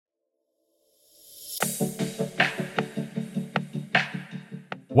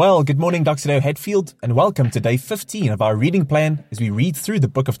Well, good morning, Dr. Leo Hatfield, and welcome to day 15 of our reading plan as we read through the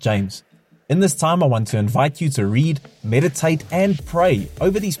book of James. In this time, I want to invite you to read, meditate, and pray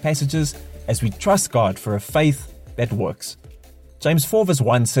over these passages as we trust God for a faith that works. James 4 verse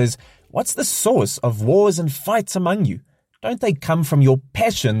 1 says, "What's the source of wars and fights among you? Don't they come from your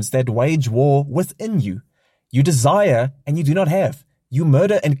passions that wage war within you? You desire and you do not have. You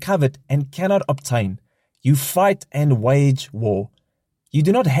murder and covet and cannot obtain. You fight and wage war. You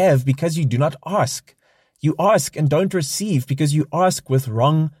do not have because you do not ask. You ask and don't receive because you ask with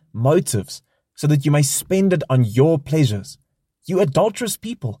wrong motives, so that you may spend it on your pleasures. You adulterous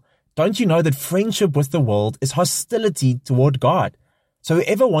people, don't you know that friendship with the world is hostility toward God? So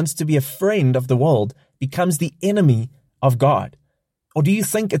whoever wants to be a friend of the world becomes the enemy of God. Or do you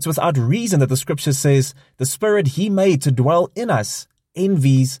think it's without reason that the scripture says, the Spirit He made to dwell in us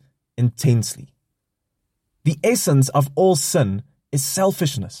envies intensely?" The essence of all sin is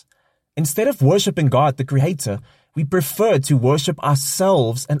selfishness. Instead of worshiping God, the Creator, we prefer to worship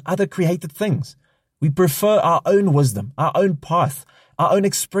ourselves and other created things. We prefer our own wisdom, our own path, our own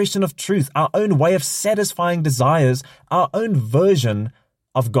expression of truth, our own way of satisfying desires, our own version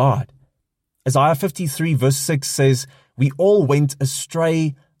of God. Isaiah 53 verse 6 says, "We all went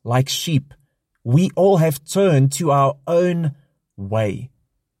astray like sheep. We all have turned to our own way."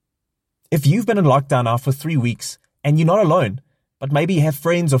 If you've been in lockdown now for 3 weeks and you're not alone, but maybe you have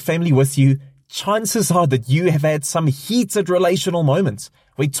friends or family with you, chances are that you have had some heated relational moments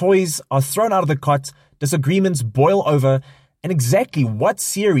where toys are thrown out of the cot, disagreements boil over, and exactly what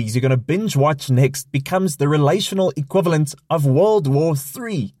series you're going to binge watch next becomes the relational equivalent of World War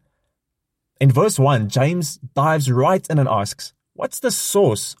III. In verse 1, James dives right in and asks, what's the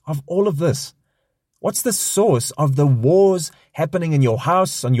source of all of this? What's the source of the wars happening in your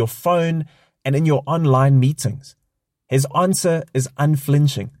house, on your phone, and in your online meetings? His answer is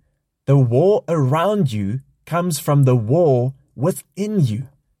unflinching. The war around you comes from the war within you.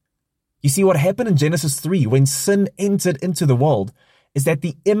 You see, what happened in Genesis 3 when sin entered into the world is that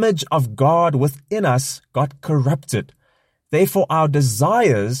the image of God within us got corrupted. Therefore, our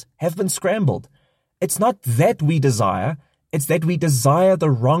desires have been scrambled. It's not that we desire, it's that we desire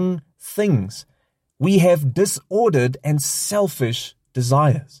the wrong things. We have disordered and selfish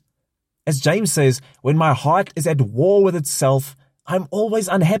desires. As James says, when my heart is at war with itself, I'm always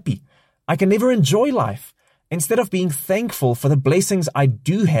unhappy. I can never enjoy life. Instead of being thankful for the blessings I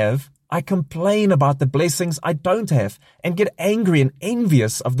do have, I complain about the blessings I don't have and get angry and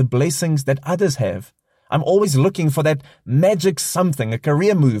envious of the blessings that others have. I'm always looking for that magic something, a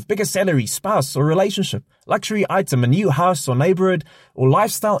career move, bigger salary, spouse or relationship, luxury item, a new house or neighborhood or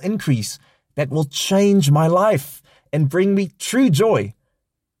lifestyle increase that will change my life and bring me true joy.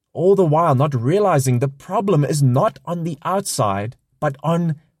 All the while not realizing the problem is not on the outside, but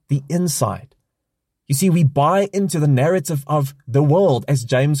on the inside. You see, we buy into the narrative of the world, as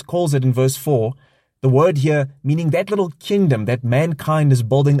James calls it in verse 4, the word here meaning that little kingdom that mankind is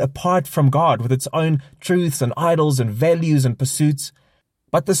building apart from God with its own truths and idols and values and pursuits.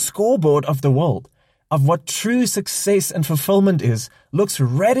 But the scoreboard of the world, of what true success and fulfillment is, looks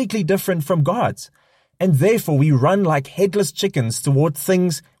radically different from God's. And therefore we run like headless chickens toward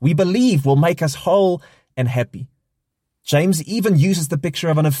things we believe will make us whole and happy. James even uses the picture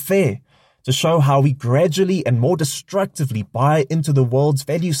of an affair to show how we gradually and more destructively buy into the world's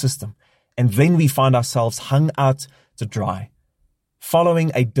value system, and then we find ourselves hung out to dry.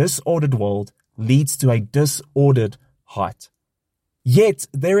 Following a disordered world leads to a disordered heart. Yet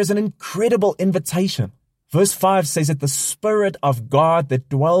there is an incredible invitation. Verse 5 says that the Spirit of God that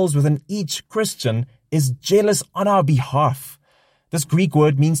dwells within each Christian is jealous on our behalf. This Greek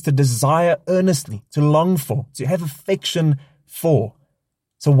word means to desire earnestly, to long for, to have affection for.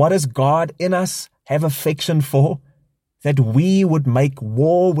 So what does God in us have affection for? That we would make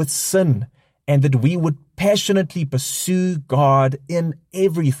war with sin and that we would passionately pursue God in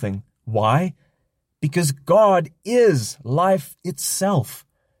everything. Why? Because God is life itself.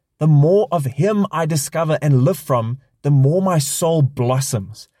 The more of Him I discover and live from, the more my soul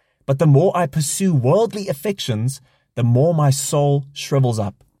blossoms. But the more I pursue worldly affections, the more my soul shrivels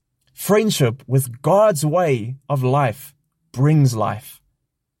up. Friendship with God's way of life brings life.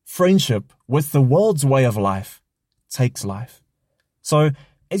 Friendship with the world's way of life takes life. So,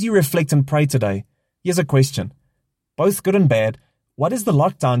 as you reflect and pray today, here's a question. Both good and bad, what has the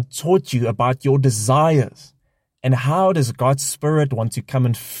lockdown taught you about your desires? And how does God's Spirit want to come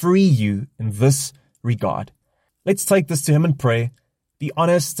and free you in this regard? Let's take this to Him in prayer, be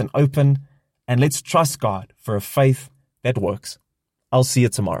honest and open, and let's trust God for a faith that works. I'll see you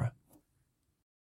tomorrow.